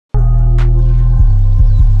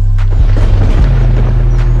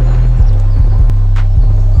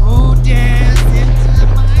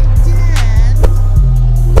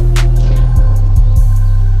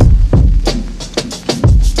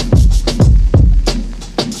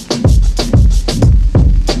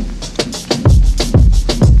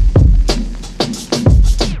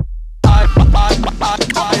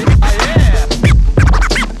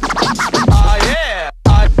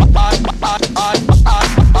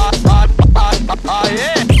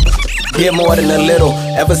Yeah, more than a little.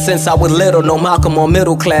 Ever since I was little, no Malcolm or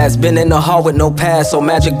middle class. Been in the hall with no pass, so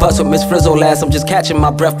magic bus with Miss Frizzle last. I'm just catching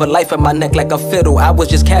my breath, but life in my neck like a fiddle. I was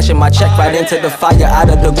just cashing my check right into the fire out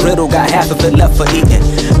of the griddle. Got half of it left for eating.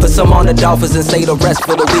 Put some on the Dolphins and say the rest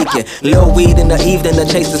for the weekend. Lil' weed in the evening to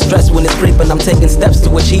chase the stress when it's creeping. I'm taking steps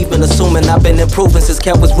to achievement, assuming I've been improving since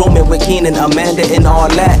Kev was rooming with Keenan, Amanda, and all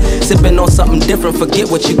that. Sipping on something different,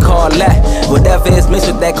 forget what you call that. Whatever is mixed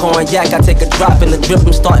with that cognac, I take a drop in the drip.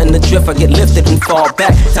 I'm starting to drift, I get lifted and fall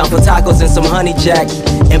back. Time for tacos and some honey jack.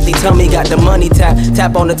 Empty tummy, got the money tap.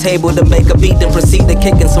 Tap on the table to make a beat, then proceed to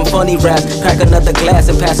kick in some funny raps. Crack another glass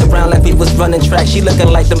and pass around like we was running track. She looking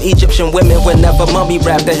like them Egyptian women whenever mummy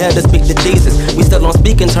rap. The head to speak to Jesus. We still on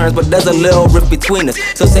speaking terms, but there's a little rift between us.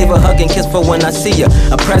 So save a hug and kiss for when I see ya.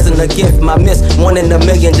 A present, a gift, my miss, 1 in a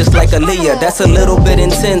million, just like Aaliyah. That's a little bit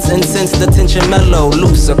intense, and since the tension mellow,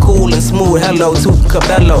 looser, cool and smooth. Hello to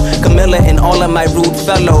Cabello, Camilla, and all of my rude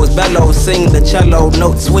fellows. Bellow, sing the cello,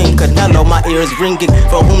 note swing, Canelo. My ears ringing,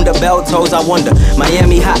 for whom the bell tolls. I wonder.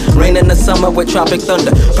 Miami hot, rain in the summer with tropic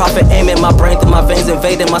thunder. Prophet aiming my brain through my veins,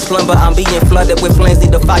 invading my slumber. I'm being flooded with flames,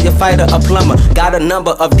 need a firefighter, a plumber. Got a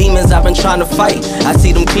number of demons I've been trying to fight. I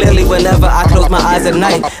see them clearly whenever I close my eyes at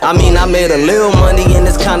night. I mean, I made a little money and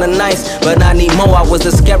it's kinda nice, but I need more. I was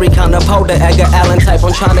a scary kind of holder, Edgar Allan type.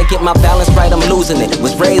 I'm trying to get my balance right, I'm losing it.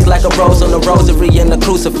 Was raised like a rose on a rosary and a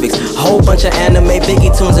crucifix. A whole bunch of anime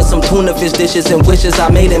Biggie tunes and some tuna fish dishes and wishes I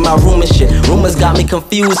made in my room and shit. Rumors got me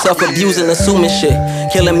confused, self-abusing, assuming shit.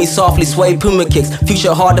 Killing me softly, sway puma kicks.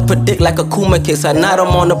 Future hard to predict like a Kuma kiss. At night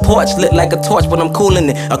I'm on the porch, lit like a torch, but I'm cooling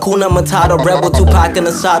it. Akuna Matata, rebel, Tupac in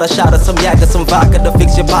a shot of some yak or some vodka to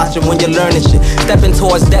fix your posture when you're learning shit. Stepping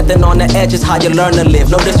towards death and on the edge is how you learn to live.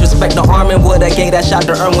 No disrespect to Armin Wood, I gave that shot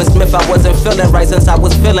to Erwin Smith. I wasn't feeling right since I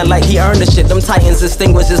was feeling like he earned the shit. Them titans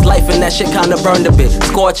distinguished his life and that shit kinda burned a bit.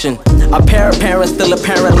 Scorching. A pair of parents still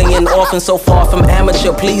apparently an orphan, so far from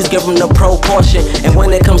amateur. Please give them the proportion. And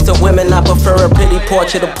when it comes to women, I prefer a pretty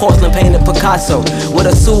portrait of porcelain painted Picasso with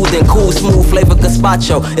a soothing, cool, smooth flavor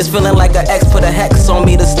gazpacho. It's feeling like an ex put a hex on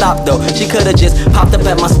me to stop though. She could've just popped up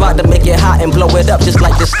at my spot to make it hot and blow it up just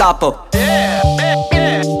like Gestapo.